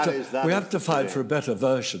have to fight for a better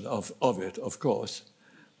version of it, of course.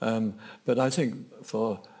 But I think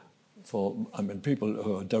for people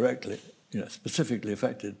who are directly, specifically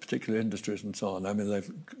affected, particularly industries and so on. I mean,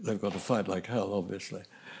 they've got to fight like hell, obviously.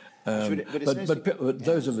 But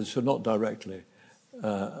those of us who are not directly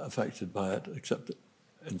affected by it, except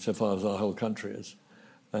insofar as our whole country is,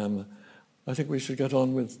 I think we should get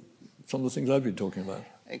on with some of the things I've been talking about.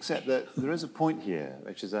 Except that there is a point here,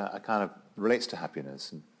 which is a kind of relates to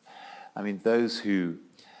happiness. And, I mean, those who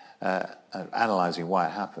are analysing why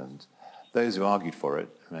it happened, those who argued for it,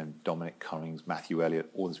 Dominic Cummings, Matthew Elliott,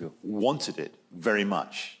 all these people, wanted it very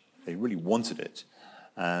much. They really wanted it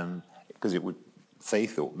because it would, they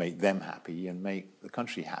thought, make them happy and make the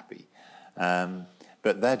country happy.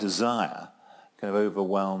 But their desire kind of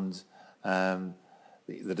overwhelmed the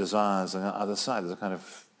desires on the other side. There's a kind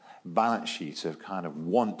of balance sheet of kind of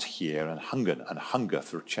want here and hunger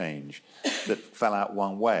for change that fell out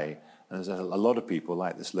one way. And there's a lot of people,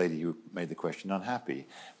 like this lady who made the question, unhappy.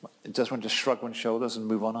 Does one just shrug one's shoulders and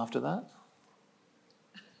move on after that?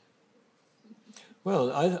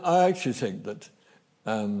 Well, I actually think that,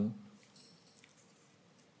 going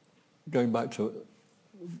back to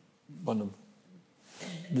one of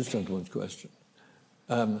this gentleman's question,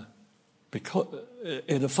 because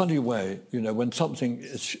in a funny way,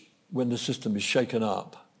 when the system is shaken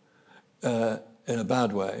up in a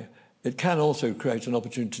bad way, it can also create an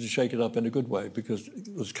opportunity to shake it up in a good way because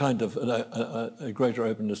there's kind of a greater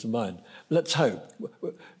openness of mind. Let's hope.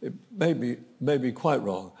 It may be quite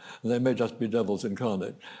wrong, and they may just be devils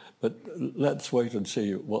incarnate, but let's wait and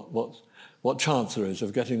see what chance there is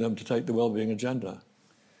of getting them to take the wellbeing agenda.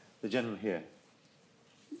 The gentleman here.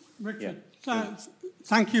 Richard,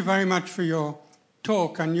 thank you very much for your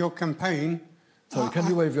talk and your campaign. Sorry, can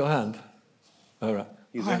you wave your hand? All right.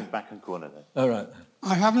 He's in the back and corner there. All right.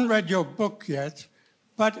 I haven't read your book yet,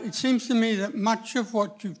 but it seems to me that much of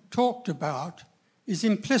what you've talked about is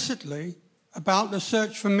implicitly about the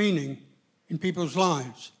search for meaning in people's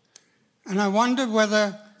lives. And I wonder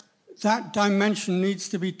whether that dimension needs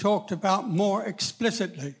to be talked about more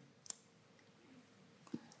explicitly.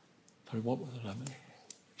 Sorry, what was that?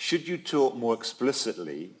 Should you talk more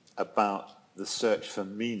explicitly about the search for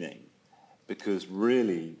meaning? Because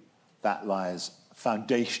really that lies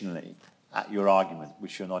foundationally at your argument,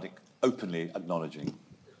 which you're not openly acknowledging.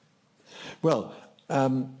 Well,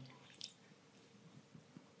 I'm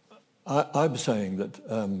saying that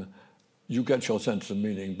you get your sense of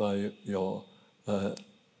meaning by your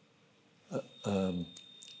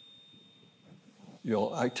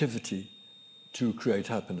activity to create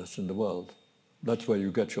happiness in the world. That's where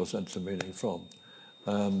you get your sense of meaning from.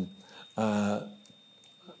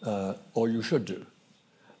 Or you should do.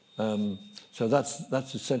 So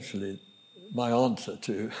that's essentially my answer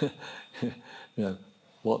to,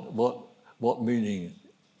 what meaning,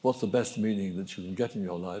 what's the best meaning that you can get in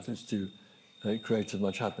your life is to create as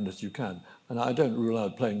much happiness as you can. And I don't rule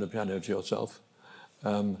out playing the piano to yourself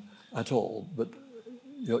at all, but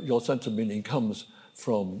your sense of meaning comes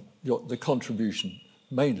from the contribution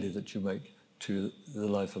mainly that you make to the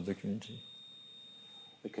life of the community.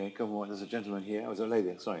 Okay, come on. There's a gentleman here. Oh, there's a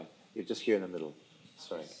lady. Sorry. You're just here in the middle.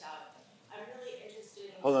 Sorry. I'm really interested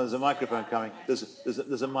in... Hold on, there's a microphone coming.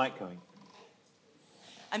 There's a mic coming.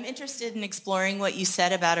 I'm interested in exploring what you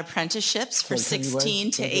said about apprenticeships for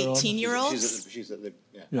 16 to 18-year-olds. She's at the...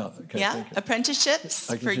 Yeah. Yeah, okay, Yeah,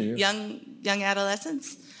 apprenticeships for young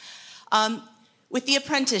adolescents. With the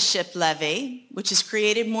apprenticeship levy, which has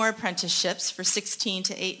created more apprenticeships for 16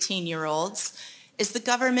 to 18-year-olds, is the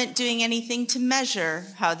government doing anything to measure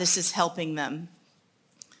how this is helping them?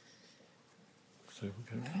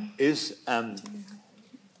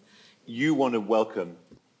 You want to welcome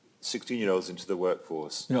 16-year-olds into the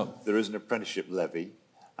workforce. Yeah. There is an apprenticeship levy,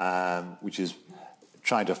 which is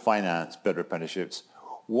trying to finance better apprenticeships.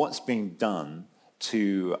 What's being done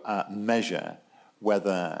to measure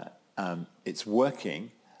whether it's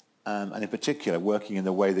working, and in particular, working in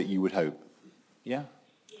the way that you would hope? Yeah?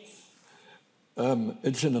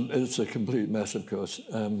 It's a complete mess, of course.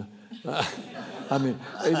 I mean,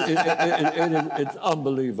 it's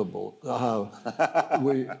unbelievable how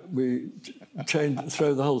we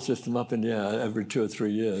throw the whole system up in the air every 2 or 3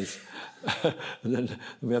 years, and then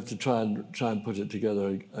we have to try and put it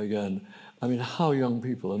together again. I mean, how young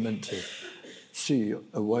people are meant to see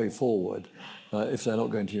a way forward if they're not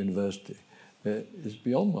going to university is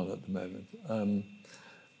beyond one at the moment.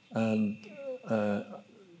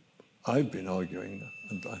 I've been arguing,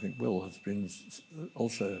 and I think Will has been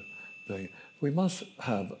also doing it, we must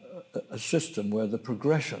have a system where the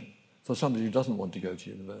progression for somebody who doesn't want to go to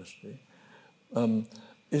university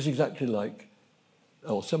is exactly like,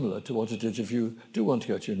 or similar to what it is if you do want to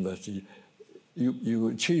go to university. You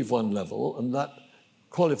achieve one level, and that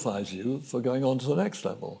qualifies you for going on to the next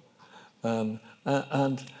level. And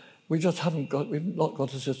we've not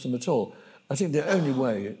got a system at all. I think the only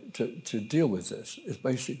way to deal with this is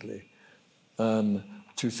basically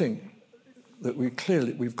to think that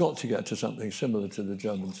we've got to get to something similar to the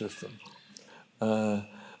German system.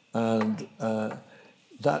 And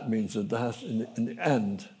that means that in the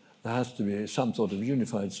end, there has to be some sort of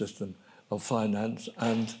unified system of finance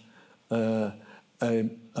and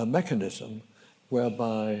a mechanism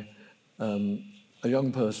whereby a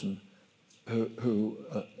young person who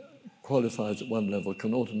qualifies at one level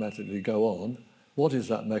can automatically go on. What is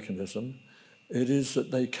that mechanism? It is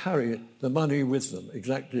that they carry the money with them,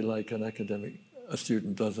 exactly like a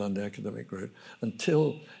student does on the academic route,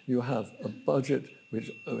 until you have a budget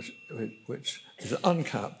which is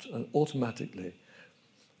uncapped and automatically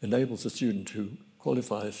enables the student who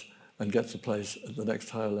qualifies and gets a place at the next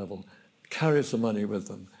higher level, carries the money with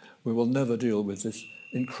them. We will never deal with this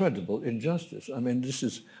incredible injustice. I mean, this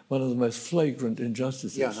is one of the most flagrant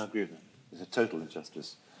injustices. Yeah, I agree with that. It's a total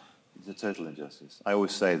injustice. It's a total injustice. I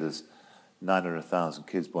always say there's 900,000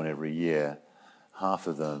 kids born every year. Half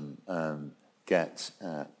of them get,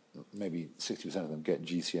 maybe 60% of them get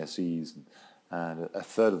GCSEs, and a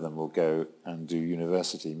third of them will go and do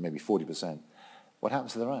university, maybe 40%. What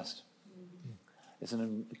happens to the rest? It's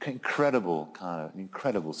an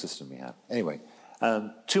incredible system we have. Anyway,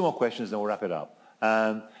 2 more questions, then we'll wrap it up.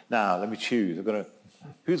 Now, let me choose.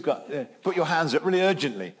 Who's got? Put your hands up really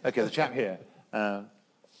urgently. Okay, the chap here, and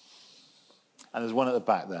there's one at the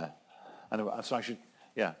back there. And so I should,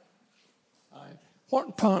 yeah.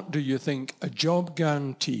 What part do you think a job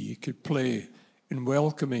guarantee could play in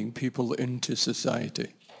welcoming people into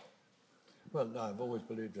society? Well, no, I've always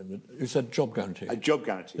believed in it. You said job guarantee. A job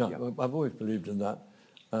guarantee, yeah. Well, I've always believed in that.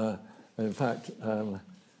 In fact,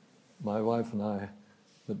 my wife and I,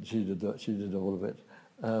 she did all of it,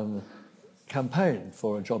 campaigned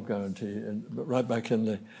for a job guarantee right back in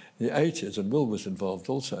the 80s, and Will was involved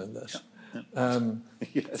also in this.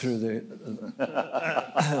 Yes. Through the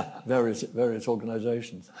various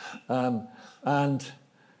organisations, and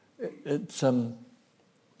it's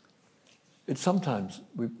sometimes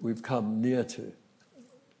we've come near to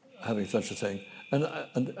having such a thing, and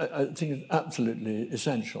I think it's absolutely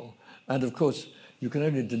essential. And of course, you can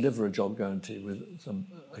only deliver a job guarantee with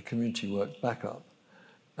a community work backup,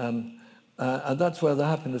 and that's where the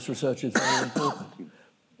happiness research is very important,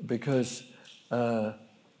 because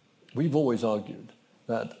we've always argued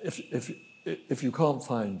that if you can't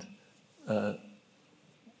find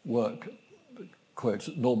work, quote,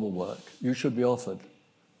 normal work, you should be offered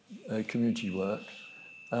community work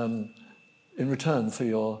in return for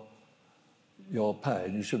your pay,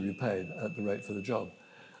 and you should be paid at the rate for the job.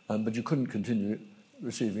 But you couldn't continue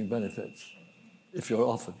receiving benefits if you're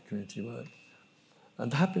offered community work.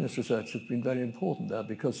 And happiness research has been very important there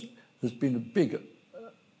because there's been a big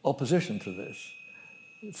opposition to this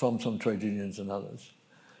from some trade unions and others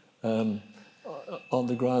on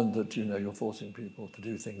the ground that, you're forcing people to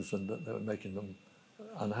do things and that they're making them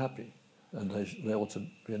unhappy, and they ought to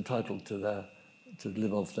be entitled to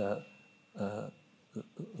live off their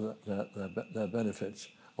benefits,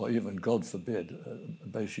 or even, God forbid, a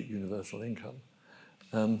basic universal income.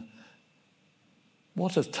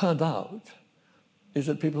 What has turned out is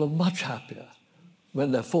that people are much happier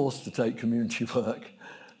when they're forced to take community work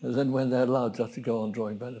than when they're allowed just to go on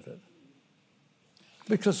drawing benefit.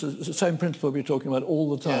 Because it's the same principle we're talking about all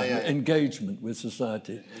the time. Engagement with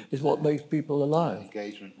society is what makes people alive.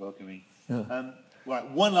 Engagement, welcoming. Yeah. Right,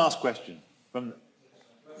 one last question.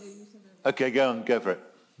 Okay, go for it.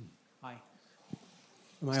 Hi.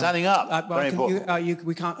 Standing up, very important. You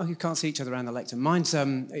can't see each other around the lectern. Mine's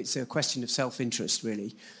it's a question of self-interest,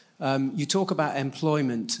 really. You talk about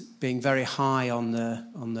employment being very high on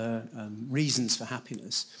the reasons for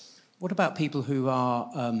happiness. What about people who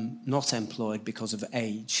are not employed because of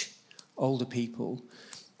age, older people?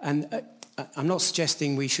 And I'm not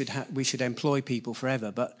suggesting we should employ people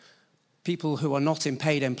forever, but people who are not in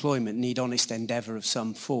paid employment need honest endeavour of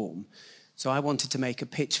some form. So I wanted to make a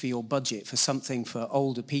pitch for your budget for something for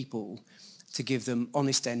older people to give them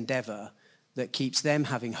honest endeavour that keeps them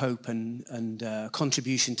having hope and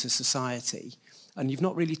contribution to society. And you've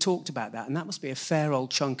not really talked about that, and that must be a fair old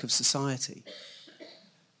chunk of society.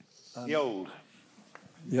 The old.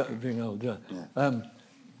 Yeah, being old, yeah.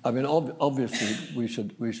 Obviously, we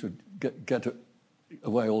should get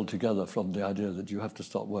away altogether from the idea that you have to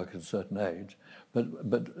stop work at a certain age.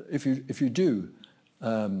 But if you do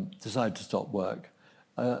decide to stop work,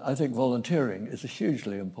 I think volunteering is a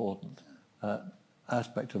hugely important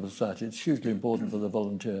aspect of a society. It's hugely important for the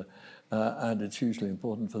volunteer, and it's hugely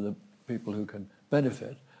important for the people who can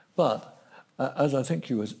benefit. But as I think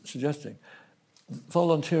you were suggesting,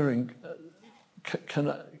 volunteering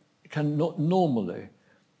can not normally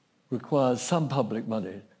require some public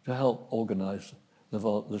money to help organise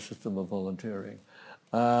the system of volunteering.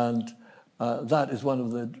 And that is one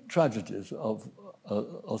of the tragedies of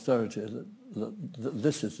austerity, that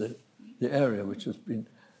this is the area which has been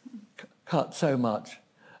cut so much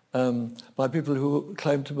by people who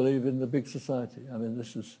claim to believe in the big society. I mean,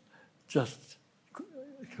 this is just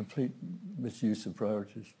a complete misuse of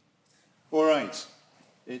priorities. All right.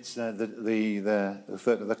 It's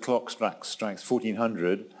the clock strikes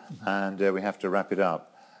 1400, and we have to wrap it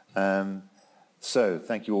up. So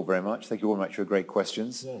thank you all very much. Thank you all very much for your great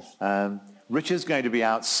questions. Yes. Richard's going to be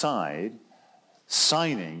outside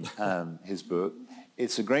signing his book.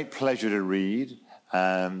 It's a great pleasure to read.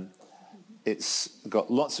 It's got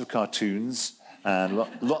lots of cartoons and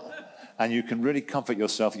and you can really comfort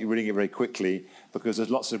yourself that you're reading it very quickly, because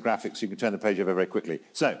there's lots of graphics. You can turn the page over very quickly.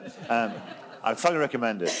 So I thoroughly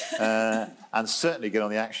recommend it. And certainly get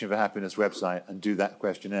on the Action for Happiness website and do that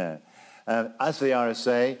questionnaire. As for the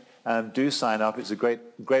RSA, do sign up. It's a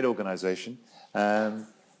great organisation.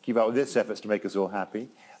 Keep up with its efforts to make us all happy.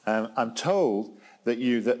 I'm told that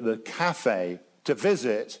the cafe to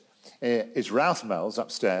visit is Routhmel's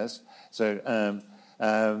upstairs. So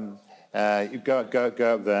you go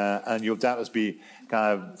up there, and you'll doubtless be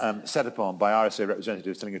kind of set upon by RSA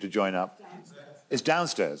representatives telling you to join up. It's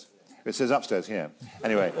downstairs. It says upstairs here.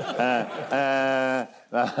 Anyway,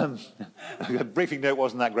 the briefing note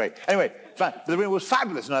wasn't that great. Anyway, the room was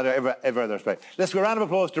fabulous in every other respect. Let's give a round of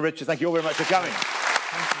applause to Richard. Thank you all very much for coming.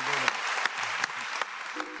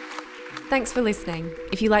 Thanks for listening.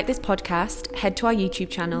 If you like this podcast, head to our YouTube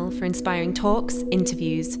channel for inspiring talks,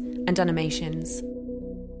 interviews, and animations.